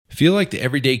Feel like the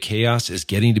everyday chaos is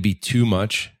getting to be too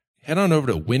much? Head on over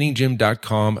to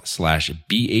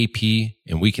winninggym.com/BAP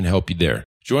and we can help you there.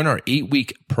 Join our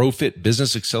 8-week ProFit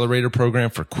Business Accelerator program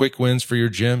for quick wins for your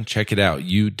gym. Check it out.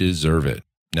 You deserve it.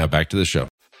 Now back to the show.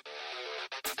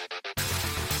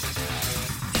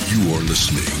 You are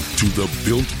listening to the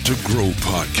Built to Grow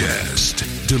podcast,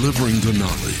 delivering the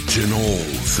knowledge in all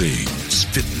things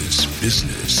fitness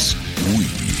business. We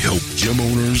help gym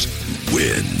owners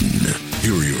win.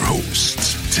 Here are your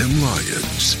hosts, Tim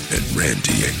Lyons and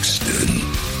Randy Exton.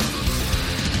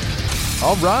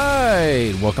 All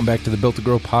right. Welcome back to the Built to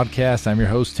Grow podcast. I'm your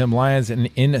host, Tim Lyons, and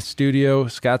in the studio,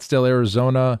 Scottsdale,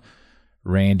 Arizona,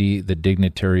 Randy, the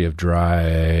dignitary of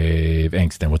Drive,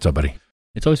 Engston. What's up, buddy?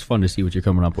 It's always fun to see what you're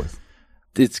coming up with.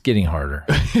 It's getting harder.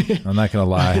 I'm not going to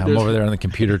lie. I'm over there on the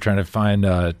computer trying to find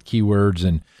keywords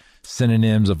and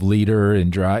synonyms of leader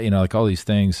and drive, like all these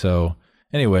things. So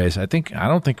anyways, I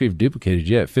don't think we've duplicated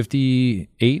yet.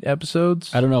 58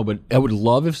 episodes? I don't know, but I would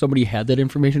love if somebody had that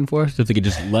information for us, if they could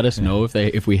just let us know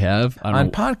if we have. On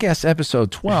podcast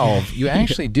episode 12, you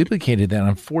actually duplicated that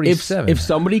on 47. If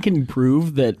somebody can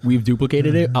prove that we've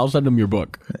duplicated it, I'll send them your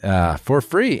book. For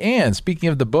free. And speaking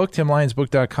of the book,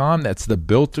 TimLyonsBook.com, that's the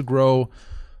Built to Grow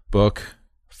book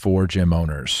for gym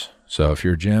owners. So if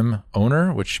you're a gym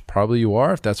owner, which probably you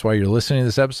are, if that's why you're listening to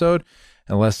this episode,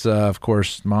 unless, of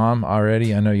course, Mom,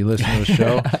 already, I know you listen to the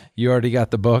show, you already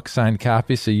got the book, signed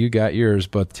copy, so you got yours.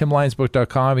 But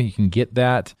TimLyonsBook.com, you can get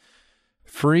that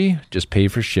free, just pay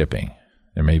for shipping.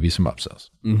 There may be some upsells.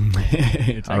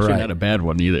 It's actually not a bad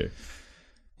one either.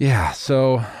 Yeah,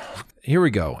 so here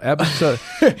we go. The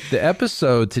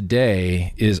episode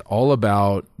today is all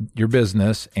about your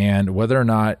business and whether or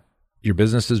not your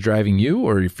business is driving you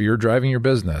or if you're driving your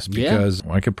business. Because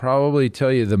I could probably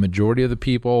tell you the majority of the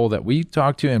people that we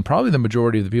talk to and probably the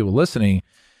majority of the people listening,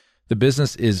 the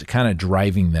business is kind of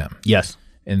driving them. Yes.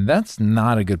 And that's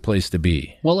not a good place to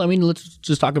be. Well, I mean, let's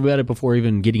just talk about it before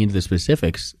even getting into the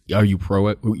specifics. Are you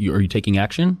taking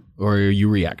action or are you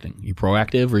reacting? Are you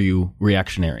proactive or are you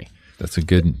reactionary? That's a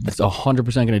good... It's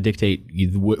 100% going to dictate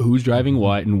who's driving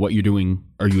what and what you're doing.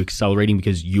 Are you accelerating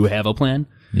because you have a plan?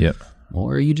 Yep.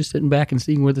 Or are you just sitting back and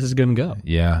seeing where this is going to go?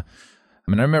 Yeah.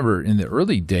 I mean, I remember in the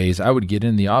early days, I would get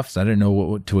in the office. I didn't know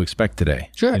what to expect today.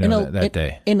 Sure. That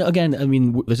day. And again, I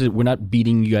mean, we're not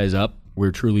beating you guys up.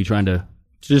 We're truly trying to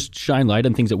just shine light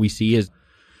on things that we see as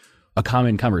a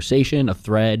common conversation, a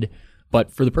thread,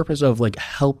 but for the purpose of like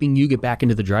helping you get back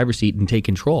into the driver's seat and take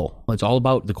control. It's all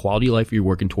about the quality of life you're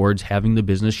working towards, having the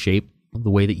business shape the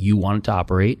way that you want it to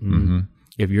operate. And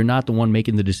if you're not the one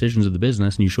making the decisions of the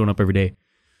business and you're showing up every day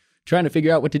trying to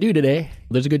figure out what to do today,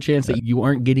 there's a good chance that you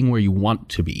aren't getting where you want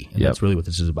to be. And that's really what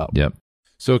this is about. Yep.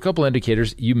 So a couple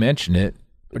indicators, you mentioned it.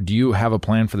 Do you have a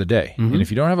plan for the day? And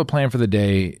if you don't have a plan for the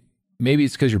day, maybe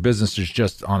it's because your business is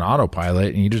just on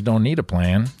autopilot and you just don't need a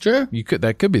plan. Sure.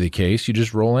 That could be the case. You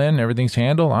just roll in, everything's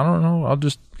handled. I don't know. I'll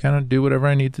just kind of do whatever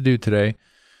I need to do today.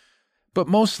 But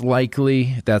most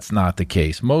likely, that's not the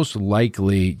case. Most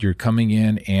likely, you're coming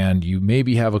in and you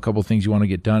maybe have a couple things you want to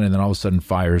get done, and then all of a sudden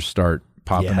fires start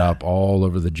popping up all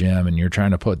over the gym, and you're trying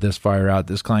to put this fire out.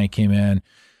 This client came in,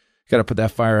 got to put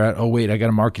that fire out. Oh, wait, I got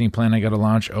a marketing plan I got to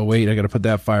launch. Oh, wait, I got to put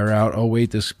that fire out. Oh,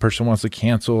 wait, this person wants to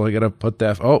cancel. I got to put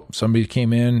that. Oh, somebody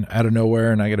came in out of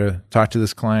nowhere, and I got to talk to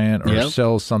this client or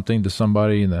sell something to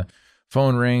somebody, and the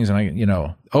phone rings,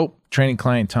 and training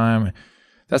client time.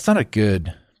 That's not a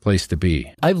good place to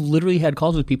be. I've literally had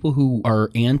calls with people who are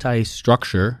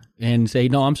anti-structure and say,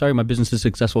 no, I'm sorry, my business is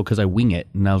successful because I wing it.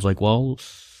 And I was like, well,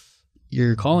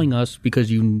 you're calling us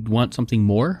because you want something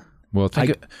more? Well,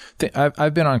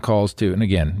 I've been on calls too. And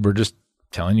again, we're just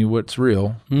telling you what's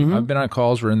real. I've been on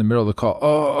calls. We're in the middle of the call.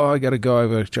 Oh, I got to go. I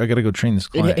got to go train this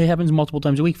client. It happens multiple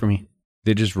times a week for me.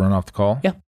 They just run off the call?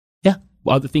 Yeah.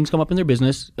 Other things come up in their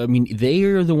business. I mean, they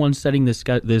are the ones setting this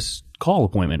call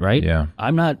appointment, right? Yeah.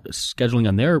 I'm not scheduling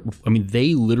on their... I mean,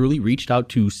 they literally reached out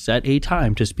to set a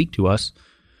time to speak to us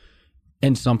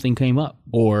and something came up.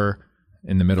 Or...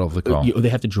 in the middle of the call. They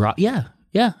have to drop... Yeah.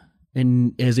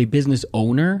 And as a business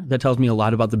owner, that tells me a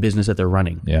lot about the business that they're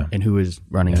running and who is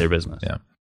running their business. Yeah.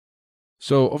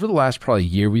 So over the last probably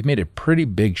year, we've made a pretty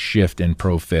big shift in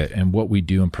ProFit and what we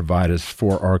do and provide is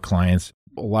for our clients.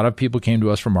 A lot of people came to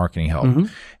us for marketing help.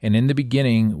 And in the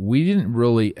beginning, we didn't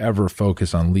really ever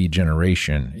focus on lead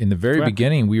generation. In the very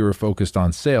beginning, we were focused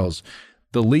on sales.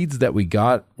 The leads that we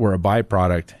got were a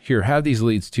byproduct. Here, have these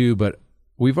leads too, but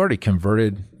we've already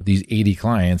converted these 80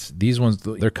 clients. These ones,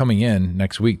 they're coming in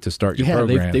next week to start your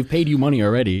program. They've paid you money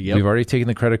already. Yep. We've already taken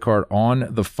the credit card on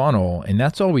the funnel, and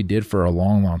that's all we did for a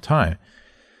long, long time.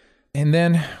 And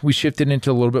then we shifted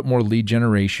into a little bit more lead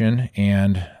generation,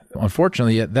 and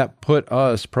unfortunately, that put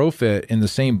us, ProFit, in the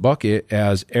same bucket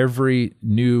as every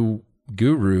new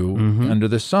guru under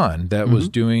the sun that was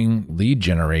doing lead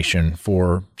generation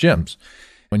for gyms.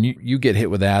 When you get hit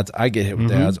with ads, I get hit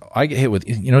with ads. I get hit with,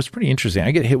 it's pretty interesting.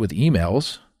 I get hit with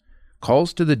emails,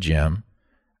 calls to the gym,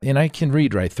 and I can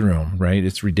read right through them, right?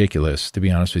 It's ridiculous, to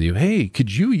be honest with you. Hey,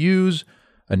 could you use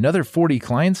another 40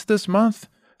 clients this month?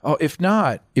 Oh, if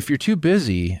not, if you're too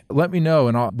busy, let me know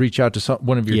and I'll reach out to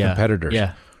one of your competitors.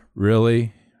 Yeah.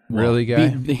 Really? Really, guy?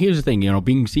 Here's the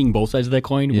thing, seeing both sides of that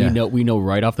coin, we know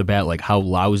right off the bat, like, how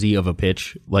lousy of a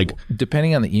pitch, like,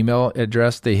 depending on the email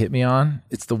address they hit me on,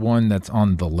 it's the one that's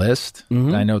on the list.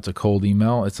 I know it's a cold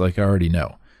email. It's like, I already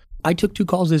know. I took 2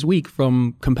 calls this week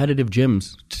from competitive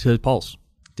gyms to Pulse.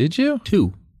 Did you?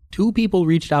 2 people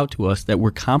reached out to us that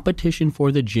were competition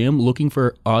for the gym, looking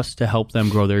for us to help them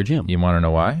grow their gym. You want to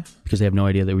know why? Because they have no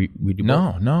idea that we do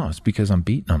both. No, it's because I'm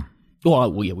beating them.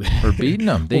 Well, we're beating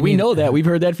them. We know that. We've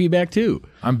heard that feedback too.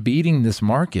 I'm beating this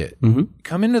market.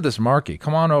 Come into this market.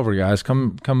 Come on over, guys.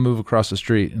 Come move across the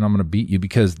street, and I'm going to beat you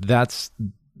because that's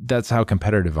how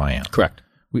competitive I am. Correct.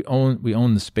 We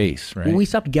own the space, right? Well, we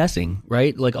stopped guessing,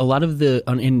 right? Like a lot of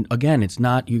and again, it's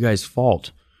not you guys'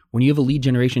 fault. When you have a lead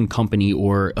generation company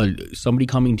or somebody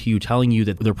coming to you telling you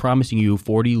that they're promising you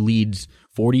 40 leads,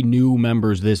 40 new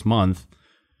members this month,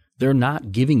 they're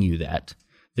not giving you that.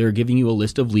 They're giving you a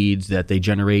list of leads that they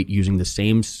generate using the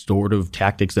same sort of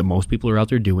tactics that most people are out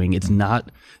there doing. It's not,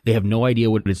 they have no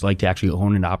idea what it's like to actually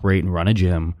own and operate and run a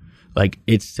gym. Like,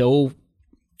 it's so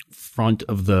front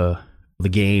of the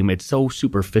game. It's so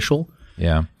superficial.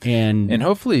 Yeah. And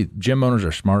hopefully gym owners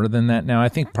are smarter than that now. I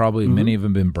think probably many of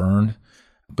them have been burned.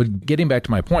 But getting back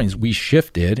to my point is we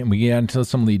shifted and we got into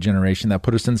some lead generation that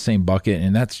put us in the same bucket,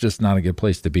 and that's just not a good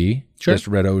place to be. Sure. Just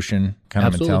red ocean kind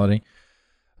of mentality.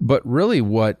 But really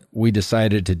what we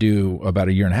decided to do about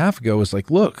a year and a half ago was like,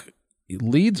 look,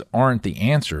 leads aren't the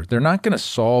answer. They're not going to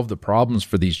solve the problems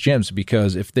for these gyms,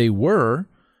 because if they were,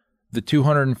 the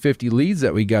 250 leads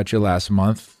that we got you last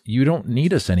month, you don't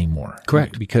need us anymore.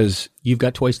 Correct. Because you've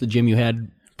got twice the gym you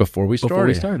had before we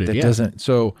started. That yeah. doesn't,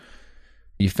 so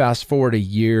you fast forward a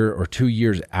year or 2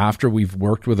 years after we've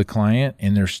worked with a client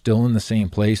and they're still in the same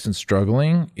place and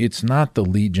struggling, it's not the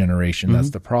lead generation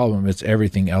that's the problem. It's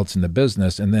everything else in the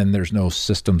business. And then there's no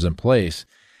systems in place.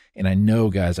 And I know,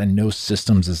 guys,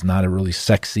 systems is not a really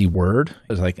sexy word.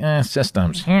 It's like,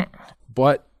 systems.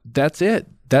 But that's it.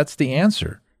 That's the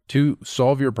answer to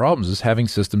solve your problems, is having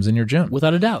systems in your gym.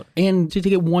 Without a doubt. And to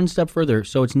take it one step further,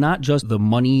 so it's not just the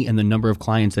money and the number of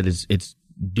clients that it's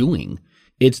doing.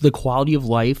 It's the quality of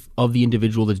life of the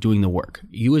individual that's doing the work.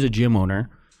 You as a gym owner,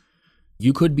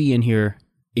 you could be in here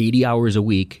 80 hours a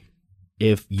week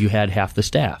if you had half the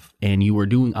staff and you were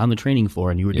doing on the training floor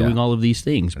and you were doing all of these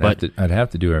things. I'd have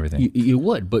to do everything. You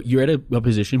would, but you're at a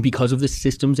position because of the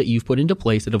systems that you've put into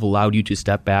place that have allowed you to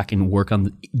step back and work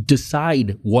on,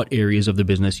 decide what areas of the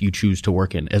business you choose to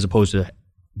work in as opposed to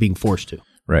being forced to.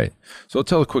 Right. So I'll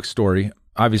tell a quick story.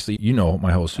 Obviously, you know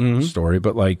my whole story,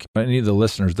 but like any of the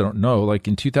listeners that don't know, like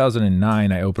in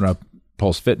 2009, I opened up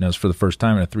Pulse Fitness for the first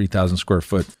time in a 3,000 square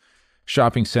foot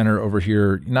shopping center over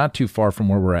here, not too far from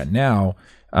where we're at now.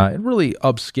 A really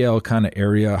upscale kind of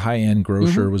area, high-end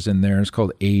grocer was in there. It's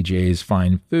called AJ's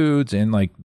Fine Foods. And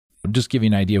like, just give you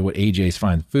an idea what AJ's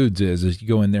Fine Foods is you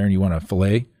go in there and you want a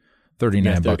filet,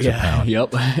 $39 a pound.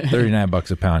 Yep.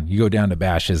 $39 a pound. You go down to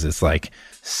Bash's, it's like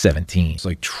 17. It's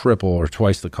like triple or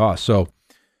twice the cost. So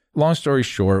long story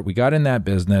short, we got in that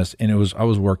business and I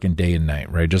was working day and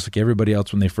night, right? Just like everybody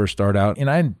else when they first start out. And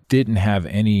I didn't have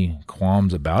any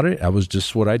qualms about it. I was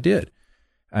just what I did.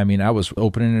 I mean, I was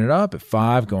opening it up at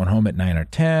 5, going home at 9 or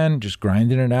 10, just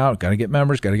grinding it out. Got to get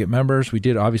members. We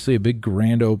did obviously a big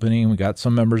grand opening. We got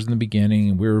some members in the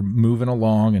beginning and we were moving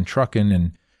along and trucking.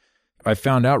 And I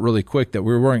found out really quick that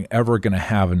we weren't ever going to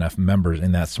have enough members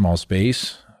in that small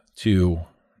space to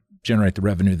generate the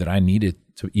revenue that I needed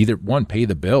to either, one, pay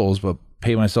the bills, but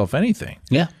pay myself anything.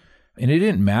 Yeah. And it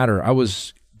didn't matter. I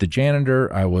was the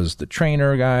janitor, I was the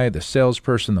trainer guy, the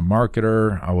salesperson, the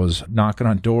marketer. I was knocking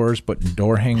on doors, putting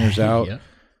door hangers out. Yeah.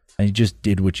 And you just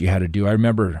did what you had to do. I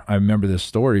remember this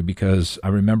story because I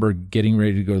remember getting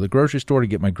ready to go to the grocery store to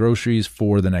get my groceries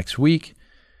for the next week.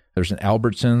 There's an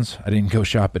Albertsons. I didn't go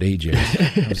shop at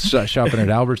AJ's. I was shopping at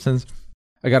Albertsons.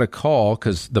 I got a call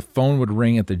because the phone would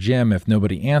ring at the gym. If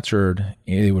nobody answered,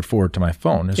 they would forward to my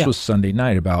phone. This was Sunday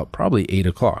night, about probably 8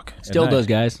 o'clock. Still does,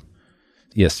 guys.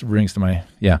 Yes, rings to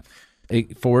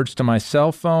it forwards to my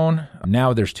cell phone.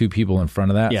 Now there's 2 people in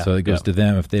front of that, so it goes to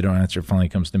them. If they don't answer, it finally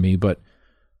comes to me. But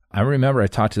I remember I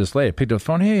talked to this lady. I picked up the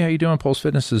phone. Hey, how you doing? Pulse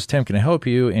Fitness, this is Tim. Can I help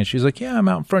you? And she's like, yeah, I'm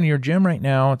out in front of your gym right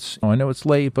now. I know it's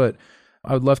late, but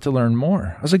I would love to learn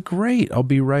more. I was like, great, I'll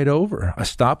be right over. I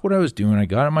stopped what I was doing. I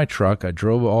got in my truck. I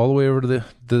drove all the way over to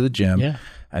the gym. Yeah.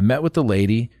 I met with the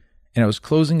lady, and I was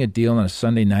closing a deal on a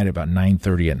Sunday night about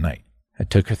 9:30 at night. I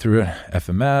took her through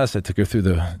FMS. I took her through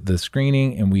the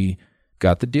screening, and we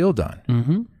got the deal done.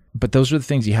 Mm-hmm. But those are the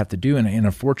things you have to do. And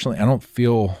unfortunately, I don't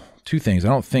feel two things. I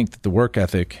don't think that the work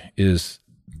ethic is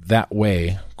that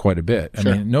way quite a bit.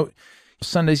 Sure. I mean, no,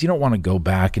 Sundays, you don't want to go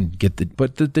back and get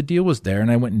but the deal was there,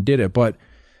 and I went and did it. But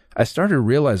I started to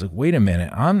realize, like, wait a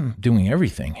minute, I'm doing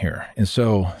everything here. And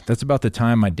so that's about the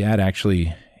time my dad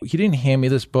actually, he didn't hand me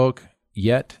this book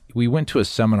yet. We went to a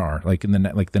seminar like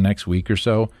the next week or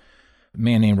so, a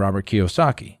man named Robert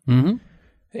Kiyosaki. Mm-hmm.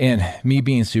 And me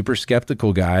being super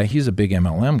skeptical guy, he's a big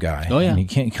MLM guy. Oh, yeah. And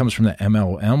he comes from the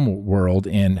MLM world.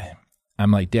 And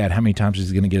I'm like, Dad, how many times is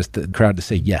he going to get the crowd to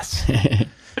say yes?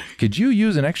 Could you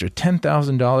use an extra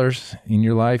 $10,000 in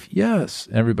your life? Yes.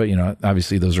 Everybody,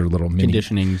 obviously those are little mini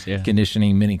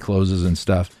conditioning, mini closes and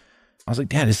stuff. I was like,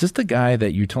 Dad, is this the guy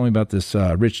that you told me about, this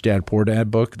Rich Dad, Poor Dad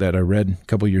book that I read a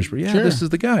couple of years ago? Yeah, Sure. This is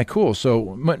the guy. Cool.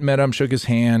 So met him, shook his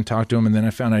hand, talked to him, and then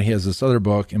I found out he has this other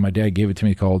book, and my dad gave it to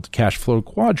me called Cash Flow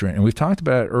Quadrant. And we've talked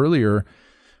about it earlier,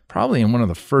 probably in one of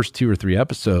the first 2 or 3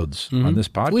 episodes on this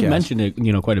podcast. We mentioned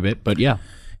it, quite a bit, but yeah.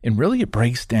 And really it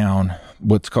breaks down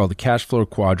what's called the cash flow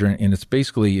quadrant. And it's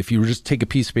basically, if you just take a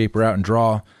piece of paper out and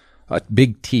draw a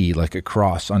big T, like a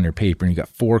cross on your paper, and you got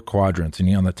 4 quadrants,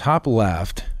 and on the top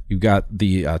left, you've got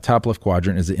the top left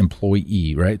quadrant is the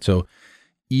employee, right? So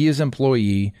E is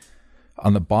employee.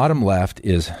 On the bottom left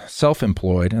is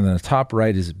self-employed. And then the top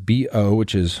right is BO,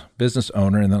 which is business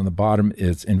owner. And then on the bottom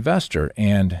is investor.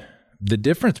 And the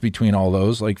difference between all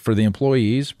those, like for the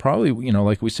employees, probably,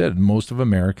 like we said, most of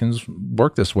Americans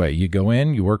work this way. You go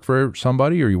in, you work for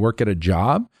somebody, or you work at a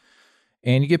job,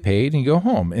 and you get paid and you go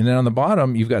home. And then on the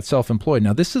bottom, you've got self-employed.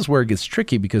 Now, this is where it gets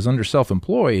tricky, because under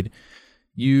self-employed,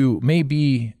 you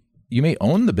may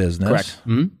own the business, Correct.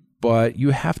 Mm-hmm. but you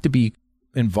have to be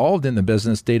involved in the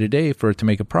business day to day for it to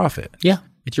make a profit. Yeah.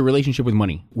 It's your relationship with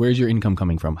money. Where's your income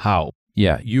coming from? How?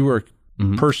 Yeah. You are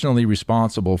personally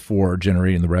responsible for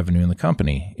generating the revenue in the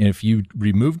company. And if you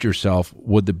removed yourself,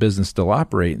 would the business still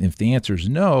operate? And if the answer is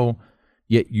no,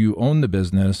 yet you own the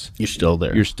business, You're still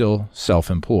there. You're still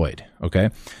self-employed. Okay.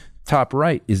 Top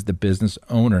right is the business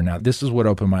owner. Now, this is what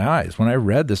opened my eyes. When I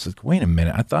read this, like, wait a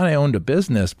minute, I thought I owned a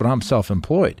business, but I'm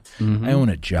self-employed. I own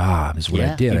a job is what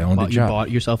I did. I owned a job. You bought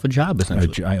yourself a job,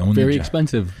 essentially. I owned Very a job.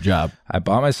 expensive job. I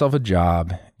bought myself a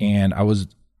job, and I was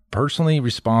personally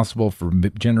responsible for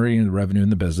generating the revenue in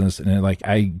the business. And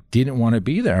I didn't want to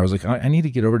be there. I was like, I need to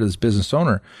get over to this business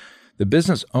owner. The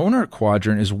business owner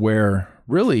quadrant is where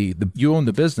really you own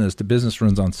the business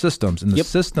runs on systems, and the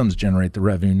systems generate the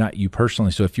revenue, not you personally.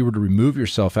 So if you were to remove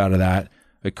yourself out of that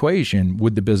equation,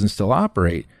 would the business still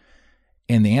operate?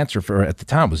 And the answer at the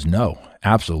time was no,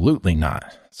 absolutely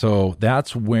not. So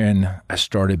that's when I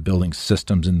started building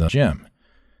systems in the gym.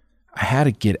 I had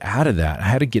to get out of that. I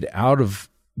had to get out of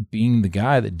being the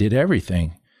guy that did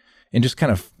everything and just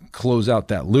kind of close out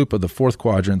that loop of the 4th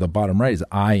quadrant. The bottom right is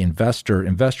I, investor.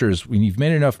 Investors, when you've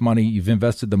made enough money, you've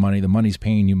invested the money's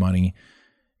paying you money,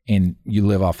 and you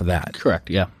live off of that. Correct.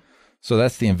 Yeah. So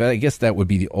that's I guess that would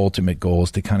be the ultimate goal,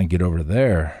 is to kind of get over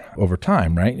there over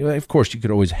time, right? Of course, you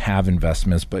could always have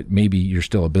investments, but maybe you're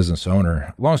still a business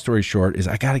owner. Long story short is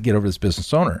I got to get over this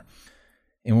business owner.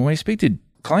 And when I speak to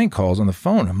client calls on the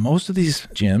phone, most of these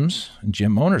gyms and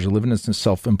gym owners are living in this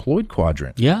self-employed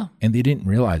quadrant. Yeah. And they didn't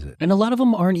realize it. And a lot of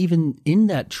them aren't even in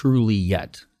that truly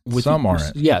yet. Some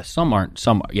aren't. Yeah, some aren't.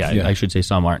 Yeah, I should say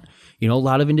some aren't. A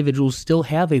lot of individuals still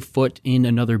have a foot in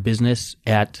another business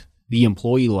at the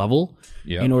employee level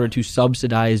in order to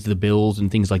subsidize the bills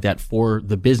and things like that for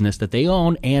the business that they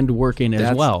own and work in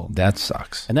as well. That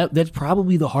sucks. And that's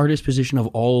probably the hardest position of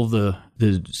all the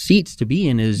seats to be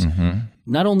in is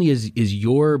not only is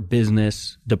your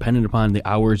business dependent upon the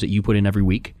hours that you put in every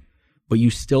week, but you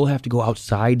still have to go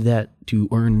outside that to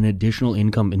earn an additional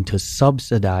income and to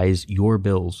subsidize your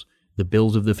bills, the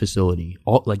bills of the facility.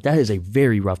 That is a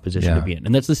very rough position to be in.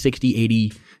 And that's the 60,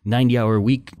 80, 90-hour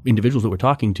week individuals that we're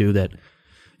talking to, that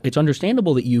it's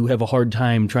understandable that you have a hard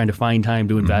time trying to find time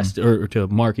to invest or to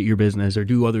market your business or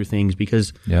do other things,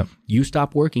 because you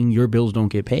stop working, your bills don't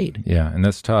get paid. Yeah, and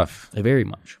that's tough. Very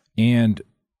much. And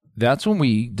that's when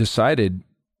we decided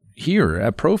here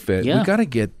at Profit, we got to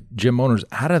get gym owners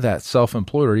out of that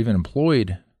self-employed or even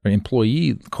employed or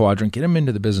employee quadrant, get them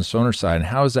into the business owner side. And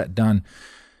how is that done?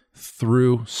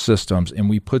 Through systems. And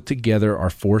we put together our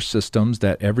 4 systems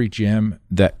that every gym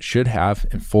that should have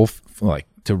in full,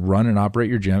 to run and operate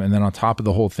your gym. And then on top of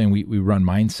the whole thing, we run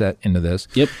mindset into this.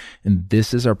 Yep. And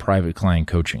this is our private client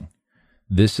coaching.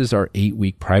 This is our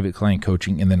 8-week private client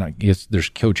coaching. And then I guess there's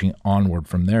coaching onward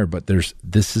from there, but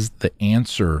this is the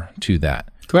answer to that.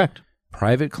 Correct.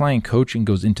 Private client coaching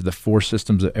goes into the 4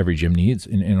 systems that every gym needs.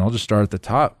 And I'll just start at the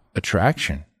top.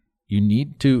 Attraction. You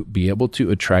need to be able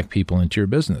to attract people into your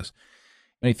business.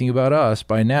 Anything about us,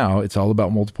 by now, it's all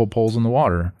about multiple poles in the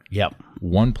water. Yep.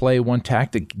 One play, one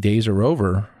tactic, days are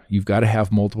over. You've got to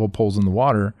have multiple poles in the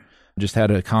water. Just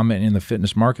had a comment in the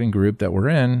fitness marketing group that we're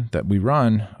in, that we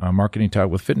run, Marketing Talk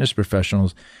with Fitness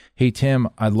Professionals. Hey, Tim,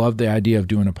 I love the idea of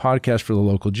doing a podcast for the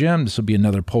local gym. This will be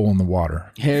another pole in the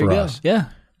water for us. Yeah.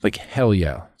 Like, hell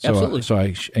yeah. Absolutely. So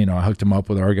I hooked him up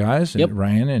with our guys, Yep.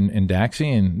 Ryan and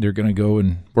Daxie, and they're going to go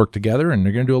and work together, and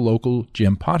they're going to do a local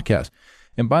gym podcast.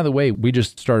 And by the way, we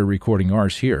just started recording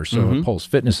ours here. So Pulse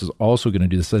Fitness is also going to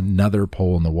do this, another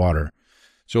pole in the water.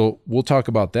 So we'll talk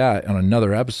about that on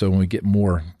another episode when we get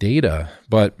more data.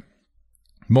 But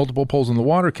multiple poles in the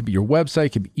water could be your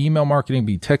website, could be email marketing,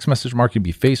 be text message marketing,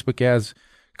 be Facebook ads,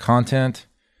 content.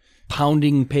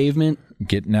 Pounding pavement.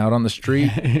 Getting out on the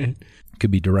street.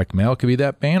 Could be direct mail. Could be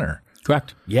that banner.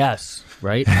 Correct. Yes.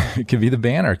 Right. It could be the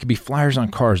banner. It could be flyers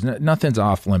on cars. Nothing's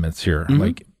off limits here.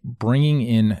 Like bringing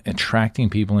in, attracting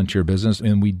people into your business.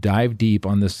 And we dive deep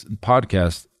on this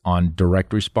podcast on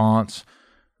direct response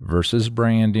versus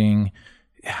branding,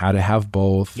 how to have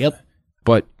both. Yep.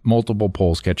 But multiple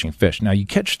poles catching fish. Now you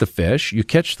catch the fish, you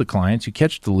catch the clients, you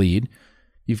catch the lead.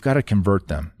 You've got to convert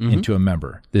them into a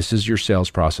member. This is your sales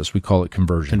process. We call it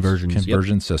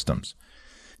conversion systems.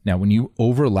 Now, when you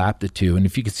overlap the two, and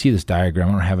if you could see this diagram,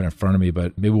 I don't have it in front of me,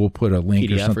 but maybe we'll put a link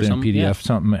PDF or something, PDF,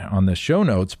 something on the show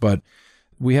notes. But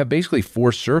we have basically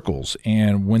 4 circles.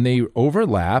 And when they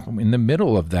overlap in the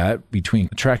middle of that, between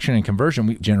attraction and conversion,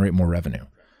 we generate more revenue.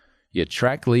 You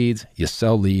attract leads, you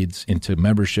sell leads into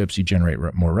memberships, you generate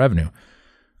more revenue.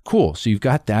 Cool. So you've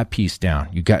got that piece down.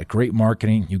 You've got great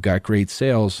marketing. You've got great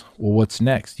sales. Well, what's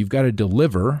next? You've got to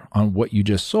deliver on what you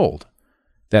just sold.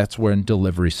 That's when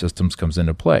delivery systems comes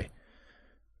into play.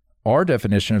 Our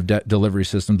definition of delivery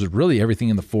systems is really everything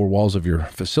in the 4 walls of your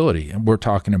facility. And we're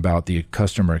talking about the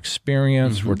customer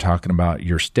experience. We're talking about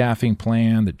your staffing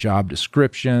plan, the job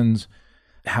descriptions,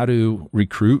 how to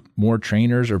recruit more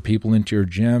trainers or people into your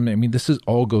gym. I mean, this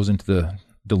all goes into the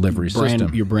delivery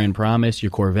system. Your brand promise, your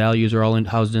core values are all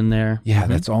housed in there. Yeah,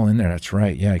 that's all in there. That's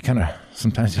right. Yeah, I kind of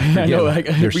sometimes I forget. I know.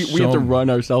 We have to run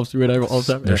ourselves through it all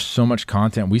the time. There's so much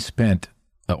content. We spent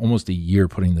almost a year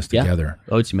putting this together.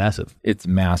 Oh, it's massive. It's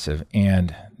massive.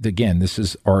 And again, this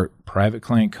is our private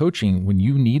client coaching. When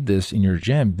you need this in your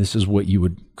gym, this is what you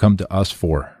would come to us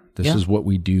for. This is what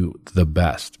we do the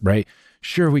best, right?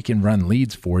 Sure, we can run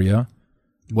leads for you.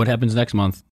 What happens next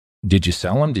month? Did you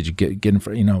sell them? Did you get in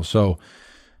front? So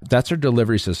that's our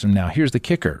delivery system. Now, here's the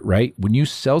kicker, right? When you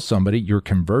sell somebody your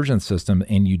conversion system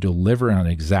and you deliver on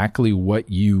exactly what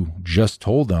you just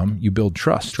told them, you build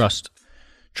trust. Trust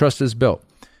is built.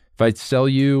 If I sell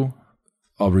you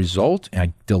a result and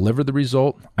I deliver the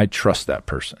result, I trust that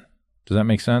person. Does that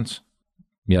make sense?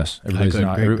 Yes. Everybody's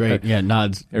nodding. Great. Yeah,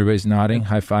 nods. Everybody's nodding,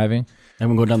 high-fiving.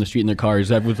 Everyone going down the street in their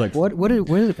cars. Everyone's like, why is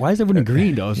everyone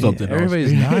agreeing to something else?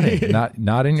 Everybody's nodding,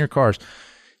 not in your cars.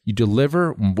 You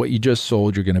deliver what you just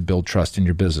sold, you're going to build trust in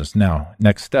your business. Now,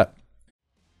 next step.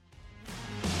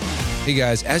 Hey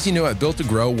guys, as you know, at Built to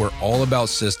Grow, we're all about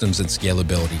systems and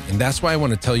scalability. And that's why I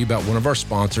want to tell you about one of our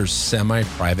sponsors,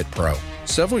 Semi-Private Pro.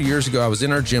 Several years ago, I was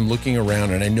in our gym looking around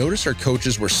and I noticed our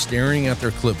coaches were staring at their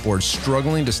clipboards,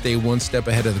 struggling to stay one step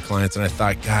ahead of the clients. And I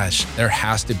thought, gosh, there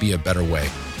has to be a better way.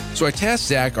 So I tasked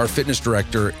Zach, our fitness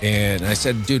director, and I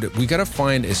said, dude, we got to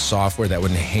find a software that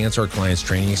would enhance our clients'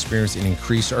 training experience and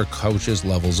increase our coaches'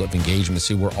 levels of engagement.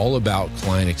 See, we're all about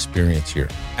client experience here.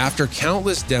 After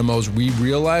countless demos, we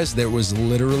realized there was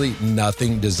literally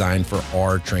nothing designed for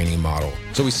our training model.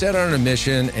 So we set out on a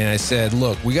mission and I said,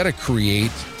 look, we got to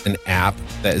create an app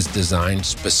that is designed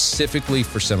specifically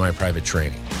for semi-private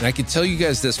training. And I can tell you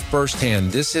guys this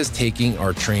firsthand, this is taking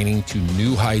our training to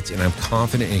new heights, and I'm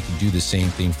confident it can do the same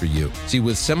thing for you. See,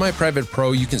 with Semi-Private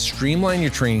Pro, you can streamline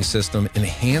your training system,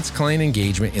 enhance client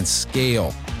engagement, and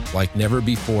scale like never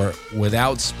before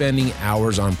without spending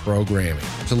hours on programming.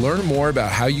 To learn more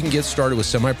about how you can get started with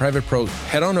Semi-Private Pro,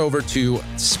 head on over to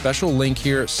special link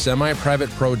here,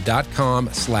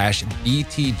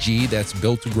 semiprivatepro.com/BTG. That's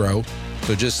Built to Grow.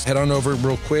 So just head on over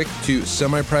real quick to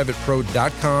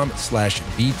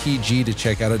semiprivatepro.com/BTG to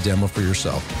check out a demo for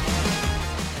yourself.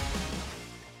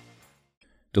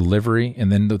 Delivery.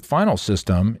 And then the final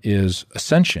system is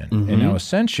Ascension. And now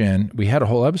Ascension, we had a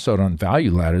whole episode on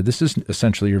value ladder. This is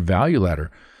essentially your value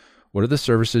ladder. What are the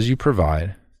services you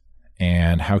provide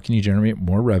and how can you generate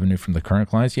more revenue from the current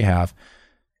clients you have?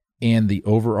 And the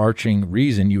overarching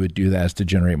reason you would do that is to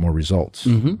generate more results,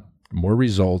 more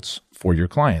results for your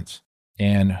clients.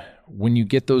 And when you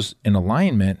get those in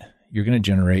alignment, you're going to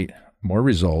generate more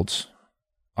results,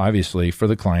 obviously, for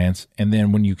the clients. And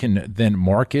then when you can then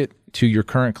market to your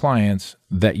current clients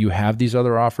that you have these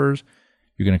other offers,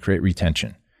 you're going to create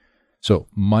retention. So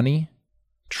money,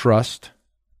 trust,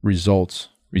 results,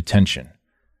 retention.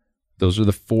 Those are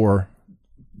the 4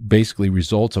 basically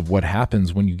results of what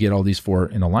happens when you get all these 4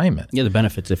 in alignment. Yeah, the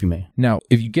benefits, if you may. Now,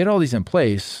 if you get all these in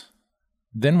place,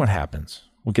 then what happens?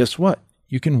 Well, guess what?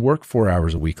 You can work 4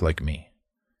 hours a week like me.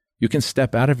 You can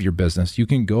step out of your business. You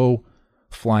can go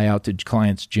fly out to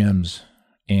clients' gyms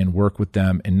and work with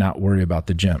them and not worry about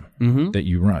the gym that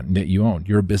you run, that you own.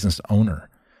 You're a business owner.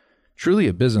 Truly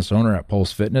a business owner at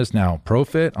Pulse Fitness. Now,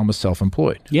 ProFit, I'm a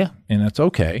self-employed. Yeah. And that's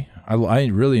okay. I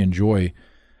really enjoy,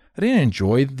 I didn't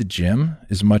enjoy the gym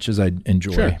as much as I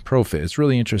enjoy ProFit. It's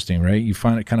really interesting, right? You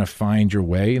find your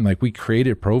way. And like we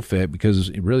created ProFit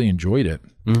because we really enjoyed it.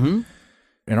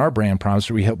 And our brand promise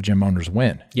is we help gym owners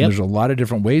win. There's a lot of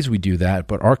different ways we do that,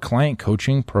 but our client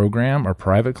coaching program, our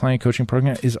private client coaching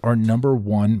program is our number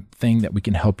one thing that we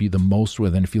can help you the most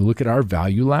with. And if you look at our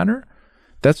value ladder,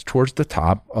 that's towards the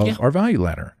top of our value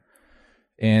ladder.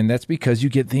 And that's because you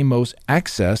get the most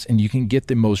access and you can get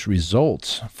the most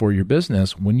results for your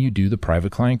business when you do the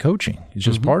private client coaching. It's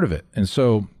just part of it. And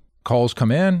so calls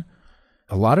come in.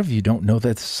 A lot of you don't know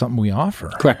that's something we offer.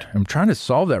 Correct. I'm trying to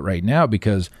solve that right now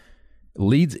because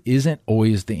leads isn't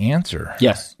always the answer.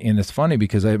 Yes. And it's funny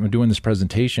because I'm doing this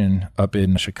presentation up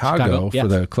in Chicago for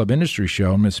the Club Industry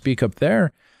Show. I'm going to speak up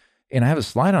there. And I have a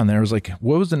slide on there. I was like,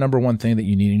 what was the number one thing that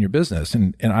you need in your business?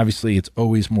 And obviously it's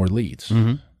always more leads.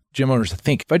 Gym owners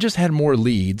think if I just had more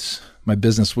leads, my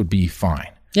business would be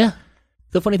fine. Yeah.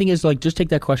 The funny thing is, like, just take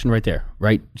that question right there,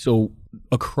 right? So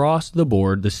across the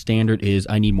board, the standard is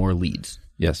I need more leads.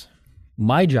 Yes.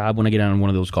 My job when I get on one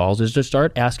of those calls is to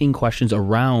start asking questions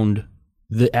around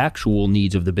the actual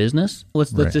needs of the business.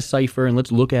 Let's decipher and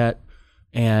let's look at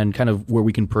and kind of where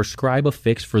we can prescribe a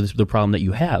fix for the problem that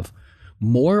you have.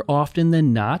 More often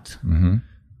than not,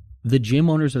 the gym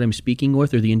owners that I'm speaking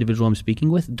with or the individual I'm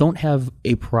speaking with don't have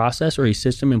a process or a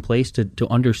system in place to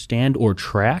understand or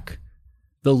track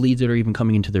the leads that are even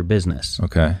coming into their business.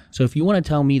 Okay. So if you want to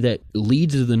tell me that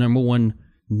leads is the number one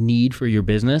need for your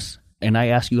business, and I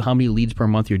ask you how many leads per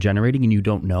month you're generating and you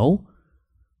don't know,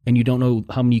 and you don't know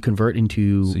how many you convert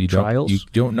into trials. You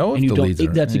don't know if the leads are.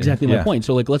 That's exactly my point.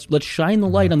 So like let's shine the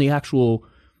light on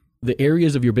the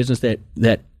areas of your business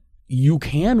that you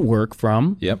can work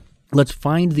from. Yep. Let's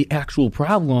find the actual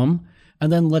problem,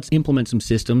 and then let's implement some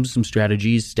systems, some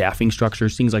strategies, staffing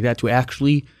structures, things like that to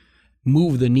actually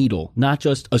move the needle, not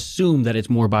just assume that it's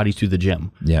more bodies to the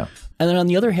gym. Yeah. And then on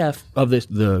the other half of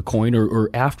the coin or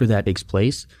after that takes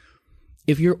place,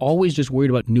 if you're always just worried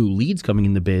about new leads coming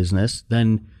in the business,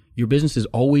 then your business is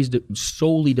always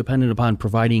solely dependent upon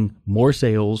providing more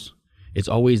sales. It's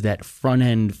always that front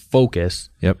end focus.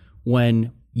 Yep.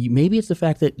 When maybe it's the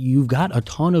fact that you've got a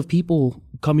ton of people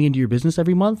coming into your business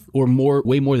every month or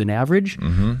way more than average,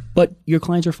 but your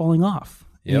clients are falling off.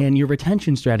 Yep. And your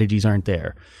retention strategies aren't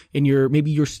there. And maybe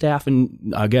your staff,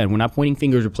 and again, we're not pointing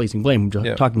fingers or placing blame, we're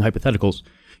just talking hypotheticals.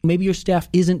 Maybe your staff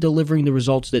isn't delivering the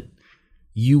results that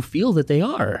you feel that they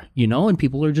are, and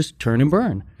people are just turn and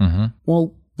burn.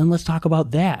 Well, then let's talk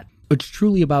about that. It's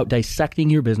truly about dissecting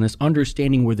your business,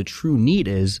 understanding where the true need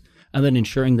is, and then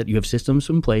ensuring that you have systems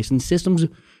in place. And systems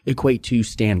equate to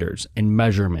standards and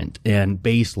measurement and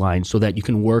baseline so that you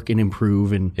can work and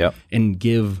improve and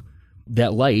give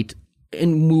that light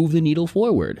and move the needle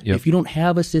forward. If you don't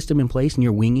have a system in place and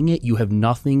you're winging it, you have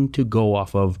nothing to go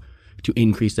off of to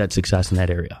increase that success in that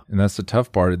area. And that's the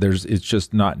tough part. It's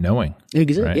just not knowing.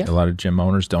 Exactly. Right? Yeah. A lot of gym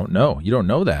owners don't know. You don't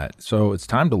know that. So it's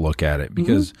time to look at it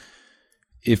because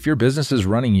if your business is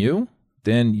running you,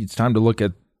 then it's time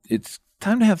to it's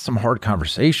time to have some hard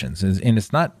conversations. And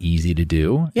it's not easy to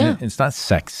do. Yeah. And it's not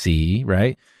sexy,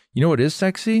 right? You know what is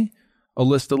sexy? A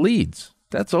list of leads.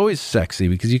 That's always sexy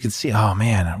because you can see, oh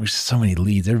man, there's so many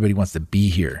leads. Everybody wants to be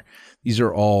here. These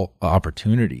are all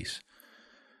opportunities.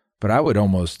 But I would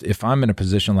almost, if I'm in a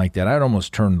position like that, I'd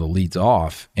almost turn the leads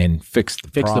off and fix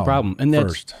the problem. And that's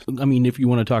first. I mean, if you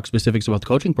want to talk specifics about the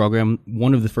coaching program,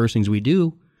 one of the first things we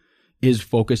do is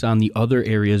focus on the other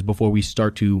areas before we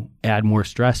start to add more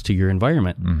stress to your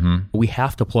environment. We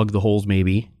have to plug the holes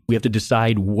maybe. We have to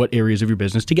decide what areas of your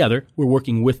business together. We're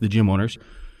working with the gym owners.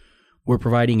 We're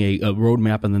providing a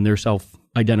roadmap, and then they're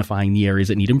self-identifying the areas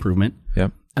that need improvement.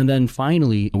 Yep. And then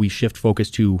finally, we shift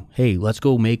focus to, hey, let's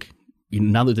go make,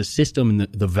 now that the system and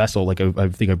the vessel, like I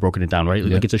think I've broken it down, right?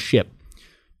 Like it's a ship.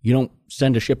 You don't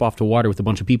send a ship off to water with a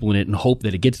bunch of people in it and hope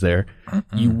that it gets there.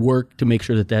 You work to make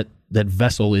sure that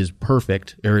vessel is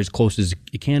perfect or as close as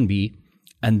it can be,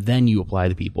 and then you apply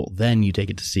the people. Then you take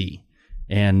it to sea.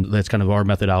 And that's kind of our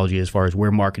methodology as far as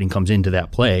where marketing comes into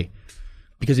that play.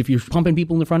 Because if you're pumping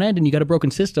people in the front end and you got a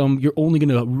broken system, you're only going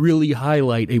to really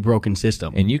highlight a broken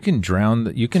system. And you can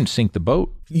you can sink the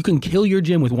boat. You can kill your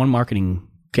gym with one marketing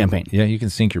campaign. Yeah, you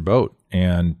can sink your boat,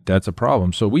 and that's a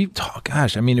problem. So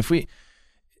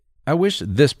I wish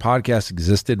this podcast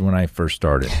existed when I first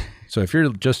started. So if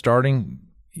you're just starting,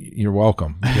 you're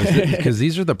welcome, because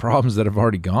these are the problems that I've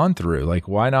already gone through. Like,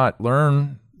 why not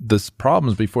learn the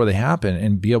problems before they happen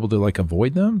and be able to like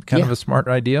avoid them? Kind of a smart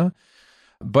idea.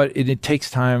 But it takes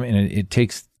time, and it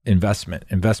takes investment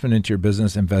into your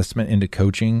business, investment into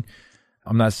coaching.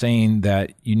 I'm not saying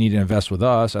that you need to invest with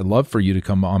us. I'd love for you to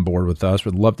come on board with us.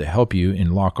 We'd love to help you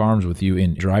and lock arms with you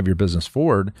and drive your business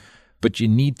forward. But you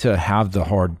need to have the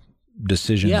hard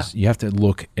decisions. Yeah. You have to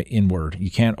look inward.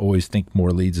 You can't always think more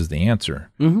leads is the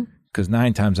answer. Because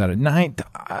 9 times out of 9,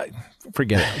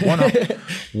 forget it.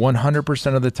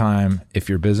 100% of the time, if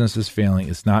your business is failing,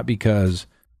 it's not because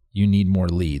you need more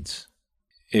leads.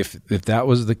 If that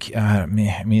was the key, I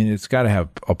mean, it's got to have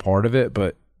a part of it,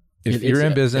 but if you're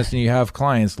in business and you have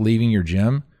clients leaving your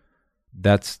gym,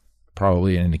 that's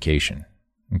probably an indication.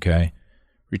 Okay.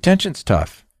 Retention's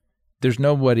tough. There's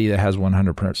nobody that has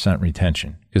 100%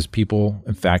 retention because people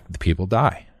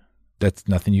die. That's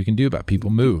nothing you can do about it. People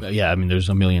move. Yeah. I mean, there's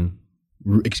a million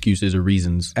excuses or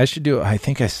reasons. I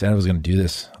think I said I was going to do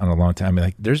this on a long time.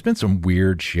 Like, there's been some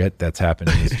weird shit that's happened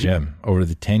in this gym over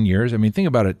the 10 years. I mean, think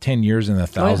about it, 10 years and the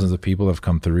thousands of people have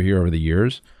come through here over the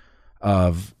years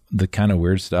of the kind of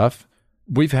weird stuff.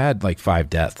 We've had like 5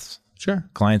 deaths. Sure.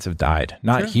 Clients have died,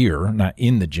 not here, not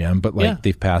in the gym, but like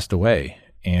they've passed away.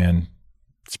 And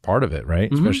it's part of it,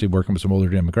 right? Especially working with some older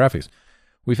demographics.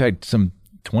 We've had some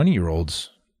 20-year-olds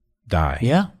die.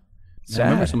 Yeah. Sad. I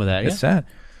remember some of that. It's sad.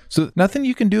 So nothing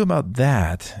you can do about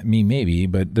that. I mean, maybe,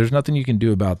 but there's nothing you can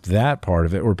do about that part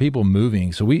of it, or people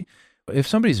moving. So if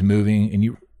somebody's moving,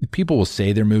 and people will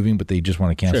say they're moving, but they just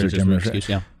want to cancel their gym. Excuse,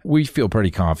 yeah. We feel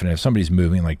pretty confident if somebody's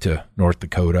moving like to North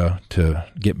Dakota to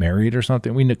get married or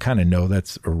something, we kind of know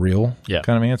that's a real kind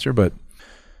of answer. But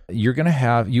you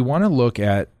want to look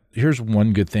at, here's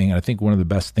one good thing. I think one of the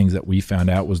best things that we found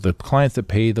out was the clients that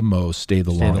pay the most stay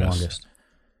the longest.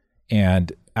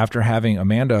 And after having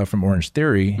Amanda from Orange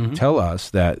Theory tell us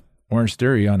that Orange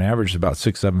Theory on average is about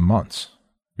 6-7 months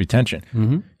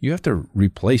retention, you have to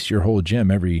replace your whole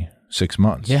gym every 6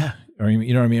 months. Yeah. Or,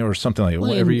 you know what I mean? Or something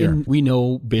like every year. And we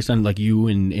know, based on like you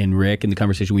and Rick and the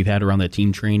conversation we've had around that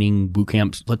team training, boot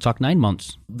camps, let's talk 9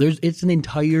 months. It's an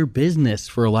entire business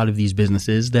for a lot of these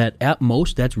businesses that at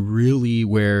most, that's really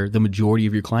where the majority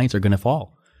of your clients are going to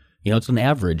fall. You know, it's an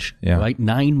average, right?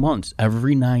 9 months,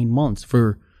 every 9 months.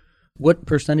 For what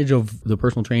percentage of the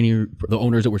personal training, the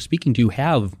owners that we're speaking to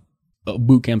have a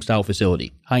boot camp style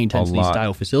facility, high intensity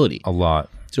style facility? A lot.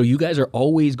 So you guys are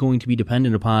always going to be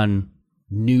dependent upon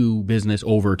new business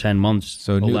over 10 months,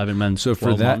 11 months. So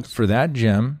for that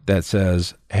gym that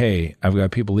says, hey, I've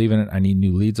got people leaving it, I need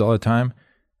new leads all the time.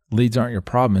 Leads aren't your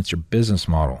problem. It's your business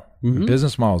model. Your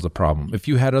business model is the problem. If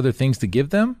you had other things to give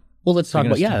them. Well, let's talk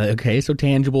about, okay. So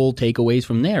tangible takeaways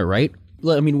from there, right?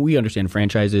 I mean, we understand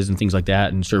franchises and things like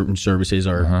that, and certain services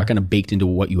are kind of baked into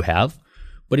what you have.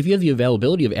 But if you have the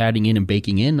availability of adding in and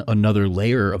baking in another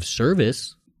layer of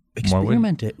service,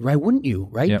 experiment it. Why wouldn't you,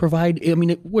 right? Yep. Provide, I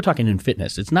mean, we're talking in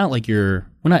fitness. It's not like we're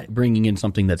not bringing in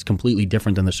something that's completely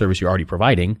different than the service you're already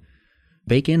providing.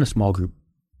 Bake in a small group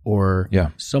or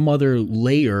some other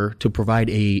layer to provide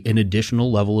an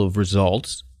additional level of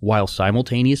results while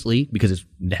simultaneously, because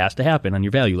it has to happen on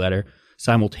your value ladder,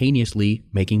 simultaneously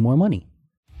making more money.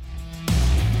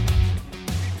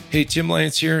 Hey, Tim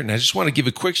Lyons here, and I just want to give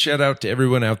a quick shout out to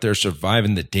everyone out there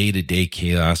surviving the day-to-day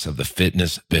chaos of the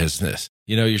fitness business.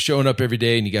 You know, you're showing up every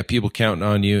day and you got people counting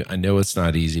on you. I know it's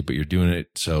not easy, but you're doing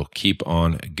it, so keep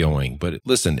on going. But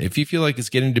listen, if you feel like it's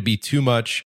getting to be too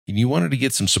much and you wanted to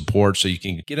get some support so you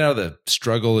can get out of the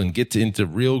struggle and get into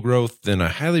real growth, then I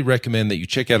highly recommend that you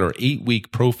check out our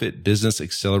 8-week ProFit Business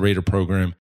Accelerator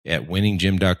program at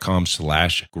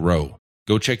winninggym.com/grow.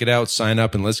 Go check it out, sign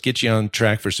up, and let's get you on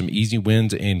track for some easy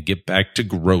wins and get back to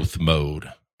growth mode.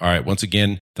 All right, once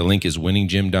again, the link is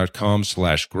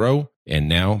winninggym.com/grow. And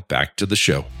now back to the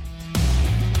show.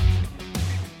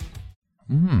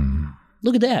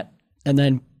 Look at that. And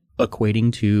then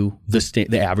equating to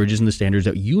the averages and the standards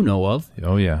that you know of.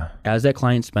 Oh, yeah. As that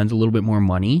client spends a little bit more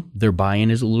money, their buy-in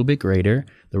is a little bit greater.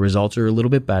 The results are a little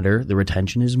bit better. The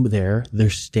retention is there. They're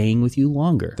staying with you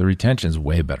longer. The retention is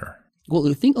way better. Well,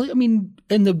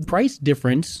 and the price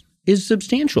difference is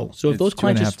substantial. So if those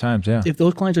clients 2.5 times, yeah. If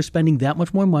those clients are spending that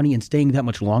much more money and staying that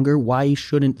much longer, why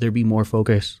shouldn't there be more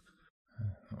focus?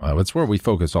 It's where we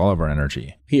focus all of our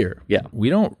energy. Here, yeah. We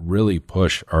don't really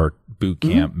push our boot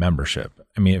camp membership.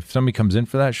 I mean, if somebody comes in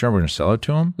for that, sure, we're going to sell it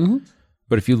to them.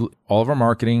 But all of our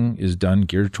marketing is done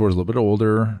geared towards a little bit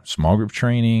older, small group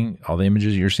training. All the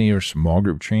images you're seeing are small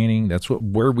group training. That's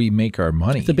where we make our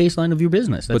money. It's the baseline of your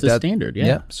business. That's a standard.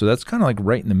 Yeah. So that's kind of like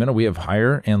right in the middle. We have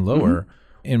higher and lower.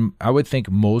 And I would think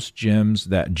most gyms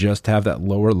that just have that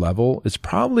lower level, it's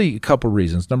probably a couple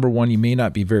reasons. Number one, you may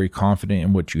not be very confident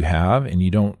in what you have and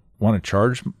you don't want to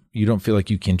charge. You don't feel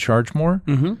like you can charge more.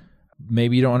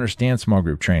 Maybe you don't understand small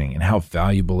group training and how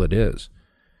valuable it is.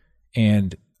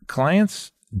 And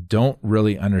clients don't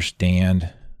really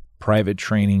understand private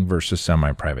training versus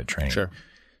semi-private training. Sure.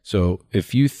 So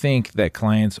if you think that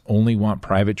clients only want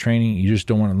private training, you just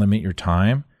don't want to limit your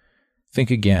time,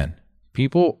 think again.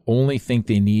 People only think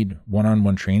they need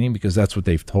one-on-one training because that's what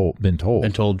they've been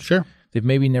told. Sure. They've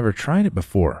maybe never tried it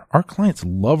before. Our clients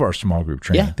love our small group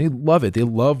training. Yeah. They love it. They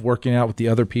love working out with the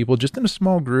other people just in a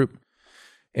small group.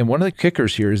 And one of the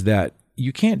kickers here is that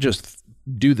you can't just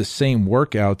do the same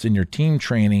workouts in your team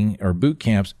training or boot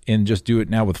camps and just do it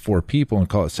now with 4 people and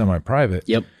call it semi-private.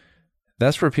 Yep.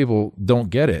 That's where people don't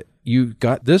get it. You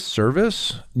got this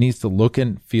service needs to look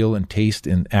and feel and taste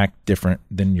and act different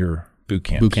than your boot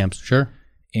camps. Boot camps, sure.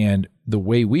 And the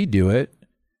way we do it,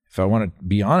 if I want to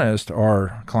be honest,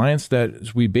 our clients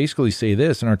that we basically say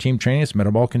this in our team training, it's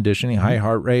metabolic conditioning, high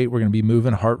heart rate. We're going to be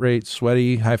moving heart rate,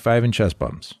 sweaty, high five and chest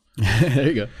bumps. There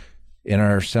you go. In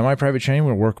our semi-private training,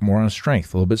 we'll work more on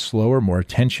strength, a little bit slower, more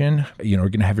attention. We're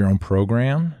going to have your own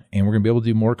program and we're going to be able to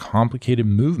do more complicated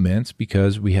movements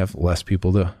because we have less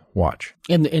people to watch.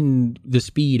 And the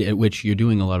speed at which you're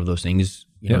doing a lot of those things,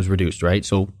 is reduced, right?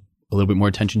 So a little bit more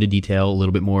attention to detail, a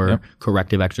little bit more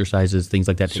corrective exercises, things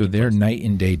like that. So they're night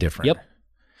and day different. Yep.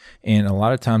 And a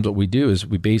lot of times what we do is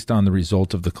based on the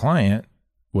result of the client,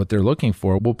 what they're looking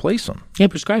for, we'll place them. Yeah,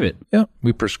 prescribe it. Yeah.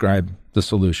 We prescribe the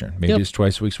solution. Maybe it's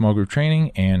twice a week small group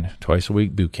training and twice a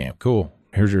week boot camp. Cool.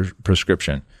 Here's your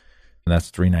prescription. And that's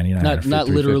 $399. Not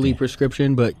literally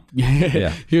prescription, but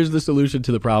here's the solution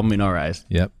to the problem in our eyes.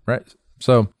 Yep. Right.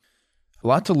 So a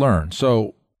lot to learn.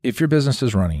 So if your business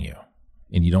is running you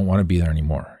and you don't want to be there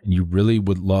anymore and you really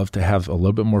would love to have a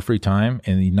little bit more free time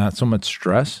and not so much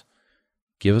stress,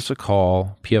 give us a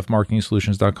call,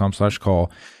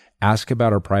 pfmarketingsolutions.com/call. Ask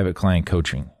about our private client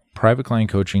coaching. Private client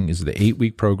coaching is the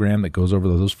 8-week program that goes over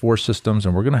those 4 systems,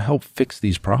 and we're going to help fix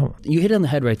these problems. You hit it on the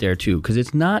head right there, too, because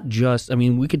it's not just,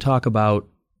 we could talk about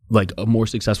like a more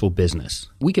successful business.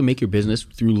 We can make your business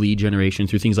through lead generation,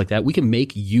 through things like that. We can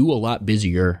make you a lot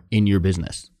busier in your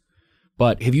business.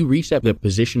 But have you reached that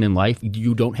position in life?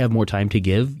 You don't have more time to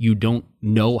give. You don't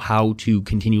know how to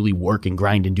continually work and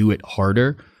grind and do it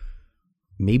harder.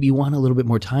 Maybe you want a little bit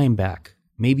more time back.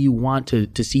 Maybe you want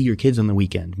to see your kids on the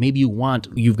weekend. Maybe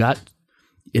you've got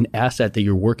an asset that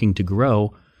you're working to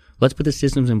grow. Let's put the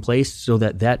systems in place so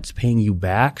that that's paying you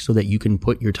back so that you can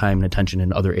put your time and attention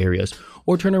in other areas,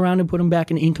 or turn around and put them back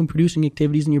in income producing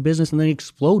activities in your business and then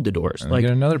explode the doors. And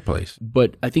get another place.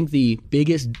 But I think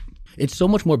it's so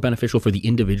much more beneficial for the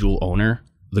individual owner,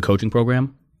 the coaching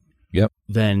program,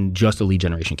 than just a lead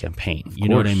generation campaign. You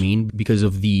know what I mean? Because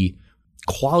of the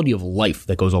quality of life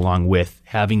that goes along with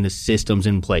having the systems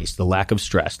in place, the lack of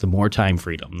stress, the more time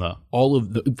freedom, all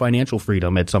of the financial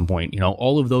freedom at some point,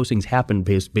 all of those things happen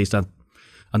based on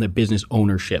the business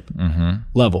ownership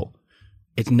level.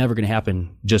 It's never going to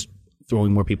happen just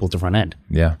throwing more people at the front end.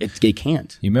 Yeah. It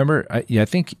can't. You remember, I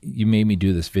think you made me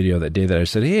do this video that day that I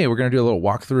said, hey, we're going to do a little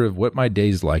walkthrough of what my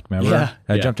day's like. Remember? Yeah.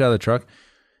 I jumped out of the truck.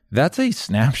 That's a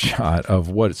snapshot of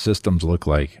what systems look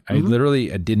like. I literally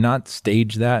did not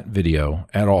stage that video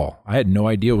at all. I had no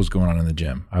idea what was going on in the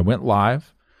gym. I went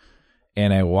live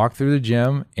and I walked through the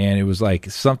gym and it was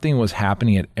like something was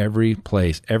happening at every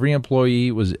place. Every employee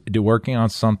was working on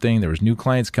something. There was new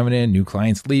clients coming in, new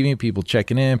clients leaving, people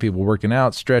checking in, people working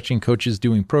out, stretching, coaches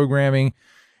doing programming.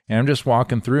 And I'm just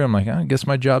walking through. I'm like, I guess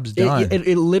my job's done.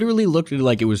 It literally looked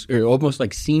like it was, or almost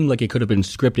like seemed like it could have been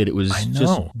scripted. It was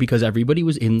just because everybody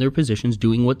was in their positions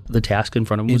doing what the task in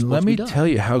front of them was supposed to be done. Let me tell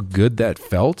you how good that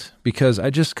felt, because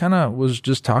I just kind of was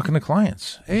just talking to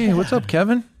clients. Hey, what's up,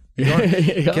 Kevin?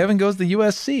 Kevin goes to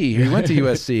USC. He went to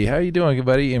USC. How you doing,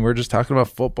 buddy? And we're just talking about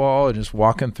football and just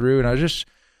walking through. And I was just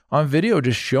on video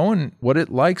just showing what it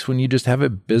likes when you just have a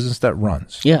business that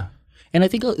runs. Yeah. And I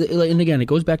think, and again, it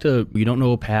goes back to you don't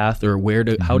know a path or where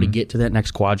to, how to get to that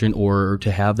next quadrant or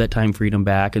to have that time freedom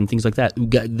back and things like that.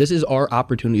 This is our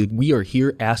opportunity. We are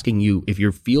here asking you, if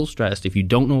you feel stressed, if you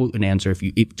don't know an answer,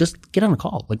 if just get on a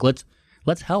call. Like,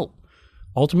 let's help.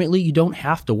 Ultimately, you don't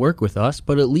have to work with us,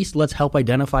 but at least let's help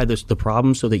identify the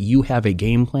problem so that you have a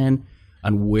game plan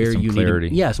on where you clarity.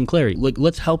 need. Yeah, some clarity. Like,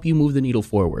 let's help you move the needle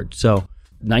forward. So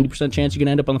 90% chance you're going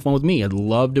to end up on the phone with me. I'd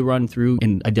love to run through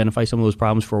and identify some of those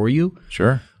problems for you.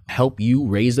 Sure. Help you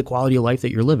raise the quality of life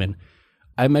that you're living.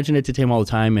 I mention it to Tim all the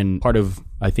time, and part of,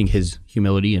 I think, his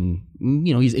humility and,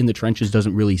 he's in the trenches,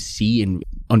 doesn't really see and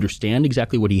understand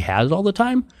exactly what he has all the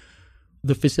time.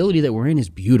 The facility that we're in is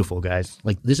beautiful, guys.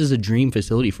 Like, this is a dream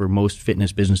facility for most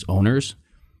fitness business owners.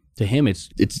 To him, it's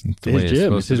his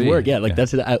gym, it's his work. Yeah, like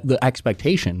that's the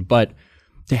expectation. But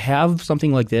to have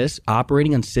something like this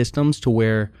operating on systems to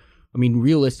where,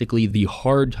 realistically, the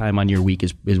hard time on your week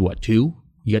is what, 2?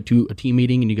 You got a team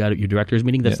meeting and you got your director's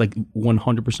meeting. That's like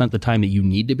 100% the time that you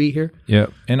need to be here. Yeah,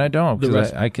 and I don't,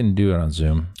 because I can do it on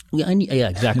Zoom. Yeah,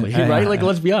 exactly. Right? Like,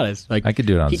 let's be honest. Like, I could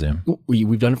do it on Zoom.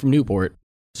 We've done it from Newport.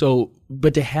 So,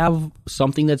 but to have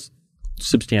something that's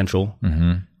substantial,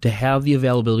 to have the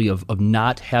availability of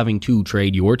not having to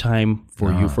trade your time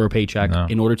for you for a paycheck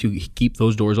in order to keep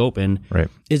those doors open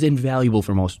is invaluable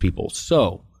for most people.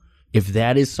 So if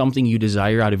that is something you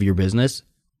desire out of your business,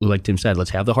 like Tim said,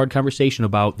 let's have the hard conversation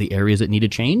about the areas that need to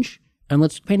change, and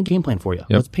let's paint a game plan for you.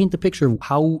 Let's paint the picture of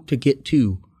how to get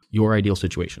to your ideal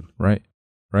situation. Right.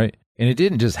 And it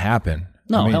didn't just happen.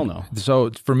 No, hell no. So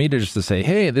for me to say,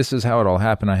 hey, this is how it all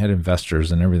happened, I had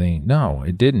investors and everything. No,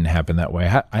 it didn't happen that way.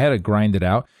 I had to grind it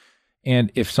out.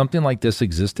 And if something like this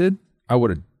existed, I would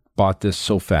have bought this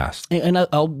so fast. And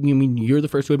you're the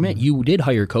first to admit, you did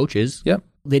hire coaches. Yep.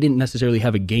 They didn't necessarily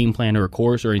have a game plan or a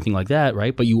course or anything like that,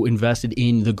 right? But you invested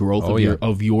in the growth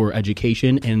of your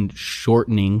education and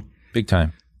shortening big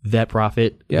time that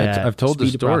profit. Yeah, I've told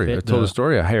the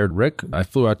story. I hired Rick. I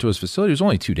flew out to his facility. It was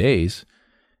only 2 days.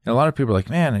 And a lot of people are like,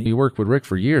 man, you worked with Rick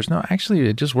for years. No, actually,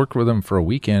 I just worked with him for a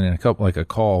weekend and a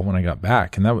call when I got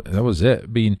back. And that was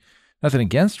it. Being nothing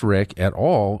against Rick at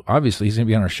all. Obviously, he's going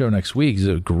to be on our show next week. He's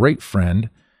a great friend.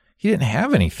 He didn't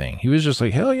have anything. He was just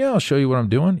like, hell yeah, I'll show you what I'm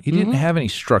doing. He didn't have any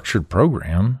structured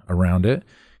program around it.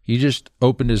 He just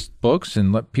opened his books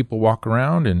and let people walk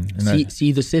around and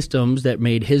see the systems that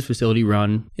made his facility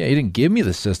run. Yeah, he didn't give me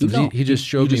the systems. He just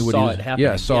showed me what he was.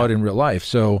 Yeah, saw it in real life.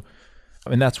 So,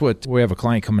 and that's what we have a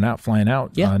client flying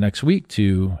out next week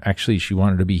to actually, she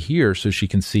wanted to be here so she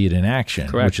can see it in action,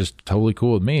 which is totally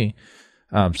cool with me.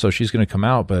 So she's going to come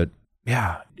out, but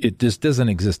yeah, it just doesn't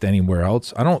exist anywhere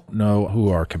else. I don't know who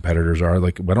our competitors are.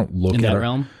 Like, I don't look in at that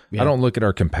realm. Yeah. I don't look at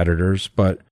our competitors,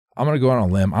 but I'm going to go out on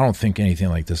a limb. I don't think anything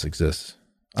like this exists.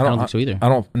 I don't think so either.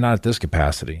 Not at this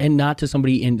capacity. And not to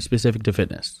somebody in specific to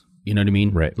fitness. You know what I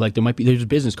mean? Right. Like there's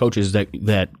business coaches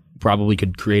that probably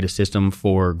could create a system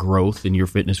for growth in your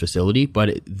fitness facility,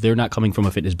 but they're not coming from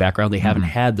a fitness background. They haven't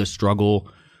had the struggle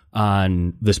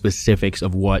on the specifics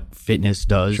of what fitness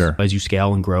does as you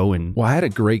scale and grow. And well, I had a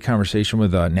great conversation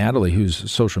with Natalie, who's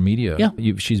social media. Yeah.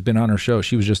 She's been on our show.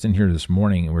 She was just in here this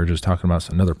morning, and we were just talking about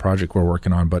another project we're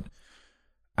working on. But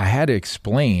I had to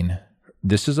explain,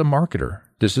 this is a marketer.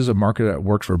 This is a marketer that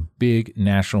works for big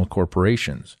national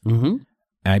corporations. Mm-hmm.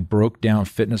 I broke down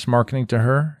fitness marketing to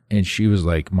her, and she was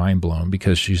like mind blown,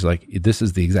 because she's like, this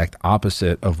is the exact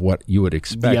opposite of what you would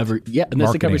expect. And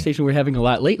that's the conversation we're having a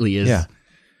lot lately is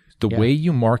the way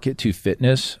you market to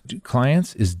fitness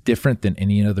clients is different than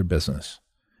any other business.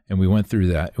 And we went through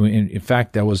that. In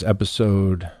fact, that was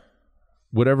episode,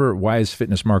 why is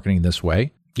fitness marketing this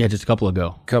way? Yeah, just a couple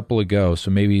ago. So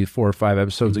maybe 4 or 5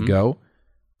 episodes ago.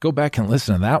 Go back and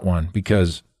listen to that one,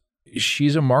 because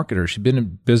she's a marketer. She's been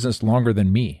in business longer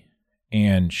than me,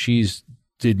 and she's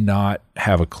did not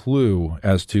have a clue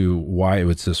as to why it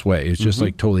was this way. It's just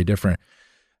like totally different.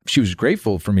 She was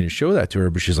grateful for me to show that to her,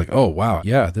 but she's like, oh, wow,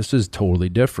 yeah, this is totally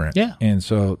different. Yeah. And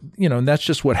so, and that's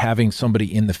just what having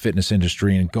somebody in the fitness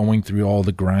industry and going through all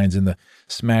the grinds and the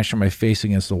smashing my face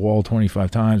against the wall 25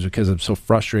 times because I'm so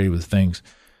frustrated with things.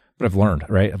 But I've learned,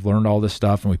 right? I've learned all this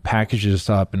stuff, and we package this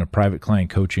up in a private client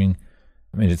coaching.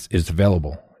 I mean, it's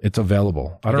available. It's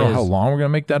available. I don't know how long we're going to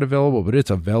make that available, but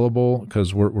it's available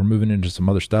because we're moving into some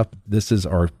other stuff. This is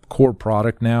our core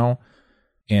product now,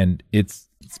 and it's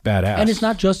badass. And it's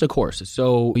not just a course.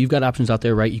 So you've got options out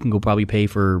there, right? You can go probably pay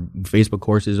for Facebook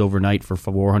courses overnight for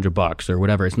 $400 or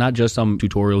whatever. It's not just some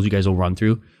tutorials you guys will run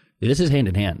through. This is hand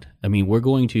in hand. I mean,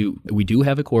 we do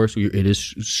have a course. It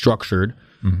is structured,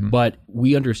 but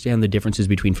we understand the differences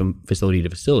between from facility to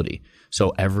facility.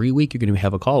 So every week you're going to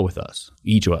have a call with us,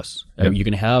 each of us. Yep. You're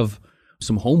going to have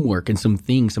some homework and some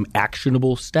things, some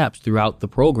actionable steps throughout the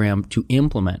program to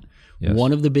implement. Yes.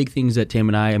 One of the big things that Tim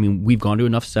and I mean, we've gone to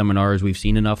enough seminars, we've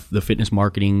seen enough the fitness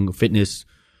marketing, fitness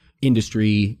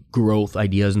industry growth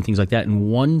ideas and things like that.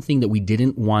 And one thing that we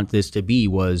didn't want this to be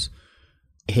was,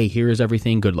 hey, here is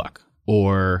everything, good luck.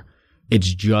 Or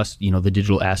it's just, the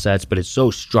digital assets, but it's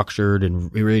so structured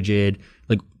and rigid.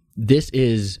 Like this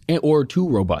is, or too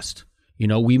robust.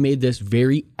 We made this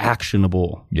very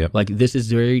actionable. Yep. Like this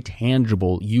is very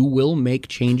tangible. You will make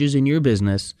changes in your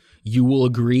business. You will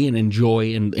agree and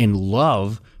enjoy and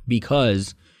love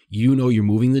because you're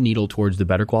moving the needle towards the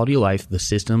better quality of life, the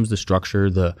systems, the structure,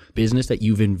 the business that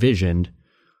you've envisioned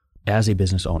as a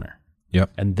business owner.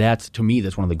 Yep. And to me,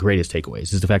 that's one of the greatest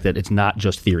takeaways is the fact that it's not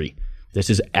just theory. This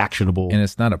is actionable. And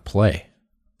it's not a play.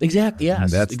 Exactly.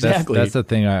 Yes. Exactly. That's the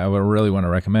thing I would really want to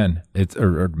recommend. It's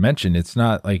or mention. It's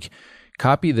not like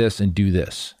copy this and do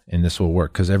this, and this will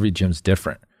work because every gym's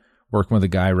different. Working with a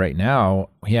guy right now,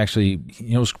 he actually,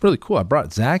 it was really cool. I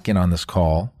brought Zach in on this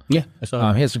call. Yeah, I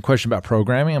saw he had some question about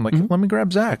programming. I'm like, let me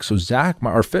grab Zach. So Zach,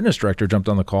 our fitness director, jumped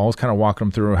on the call. I was kind of walking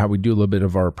him through how we do a little bit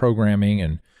of our programming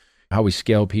and how we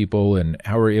scale people and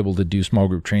how we're able to do small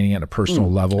group training at a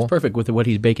personal level. It's perfect with what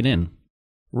he's baking in.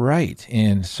 Right.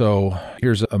 And so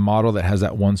here's a model that has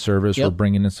that one service. Yep. We're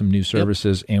bringing in some new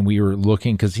services and we were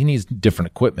looking because he needs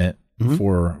different equipment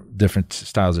for different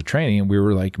styles of training. And we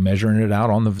were like measuring it out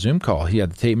on the Zoom call. He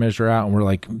had the tape measure out and we're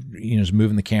like, just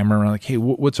moving the camera around like, hey,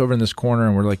 what's over in this corner?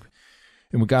 And we're like,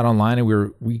 and we got online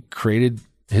and we created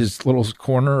his little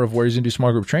corner of where he's going to do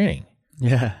small group training.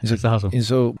 Yeah. That's awesome. And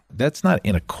so that's not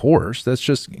in a course. That's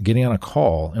just getting on a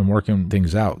call and working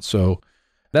things out. So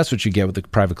that's what you get with the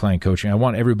private client coaching. I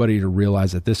want everybody to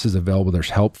realize that this is available.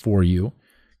 There's help for you.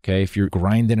 Okay. If you're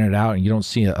grinding it out and you don't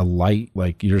see a light,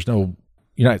 like you're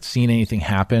not seeing anything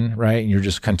happen, right? And you're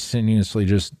just continuously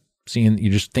just seeing,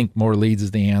 you just think more leads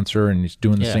is the answer and it's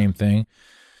doing the same thing.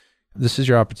 This is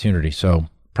your opportunity. So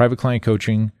private client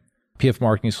coaching,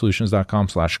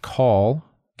 pfmarketingsolutions.com/call.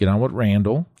 Get on with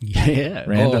Randall. Yeah.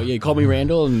 Randall. Oh, yeah. Call me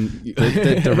Randall. And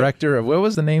the director of, what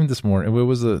was the name this morning? What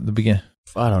was the beginning?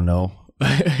 I don't know.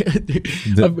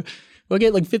 We'll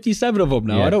get like 57 of them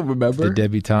now. I don't remember. The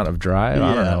debutante of Drive.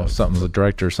 I don't know. Something, the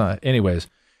director or something. Anyways,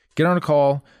 get on a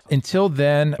call. Until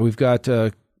then, we've got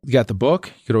you got the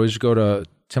book. You could always go to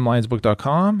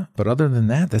timlyonsbook.com. But other than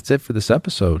that, that's it for this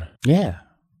episode. Yeah.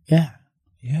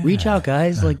 Reach out,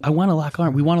 guys. Like, we want to lock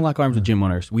arms with gym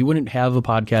owners. We wouldn't have a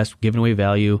podcast giving away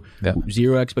value,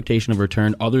 zero expectation of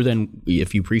return other than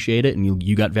if you appreciate it and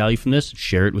you got value from this,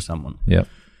 share it with someone. Yep.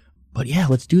 But yeah,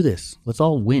 let's do this. Let's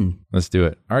all win. Let's do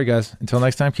it. All right, guys. Until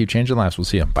next time, keep changing lives. We'll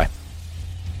see you. Bye.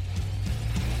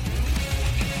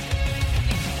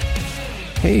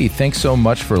 Hey, thanks so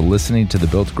much for listening to the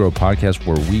Built to Grow podcast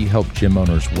where we help gym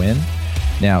owners win.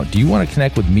 Now, do you want to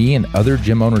connect with me and other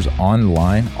gym owners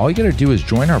online? All you got to do is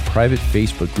join our private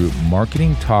Facebook group,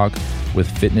 Marketing Talk with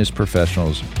Fitness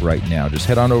Professionals, right now. Just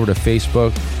head on over to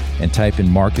Facebook and type in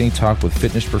Marketing Talk with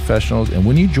Fitness Professionals. And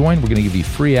when you join, we're going to give you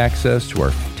free access to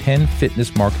our 10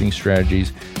 fitness marketing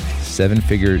strategies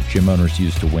 7-figure gym owners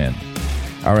use to win.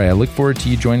 All right, I look forward to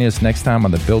you joining us next time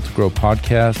on the Built to Grow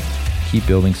podcast. Keep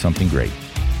building something great.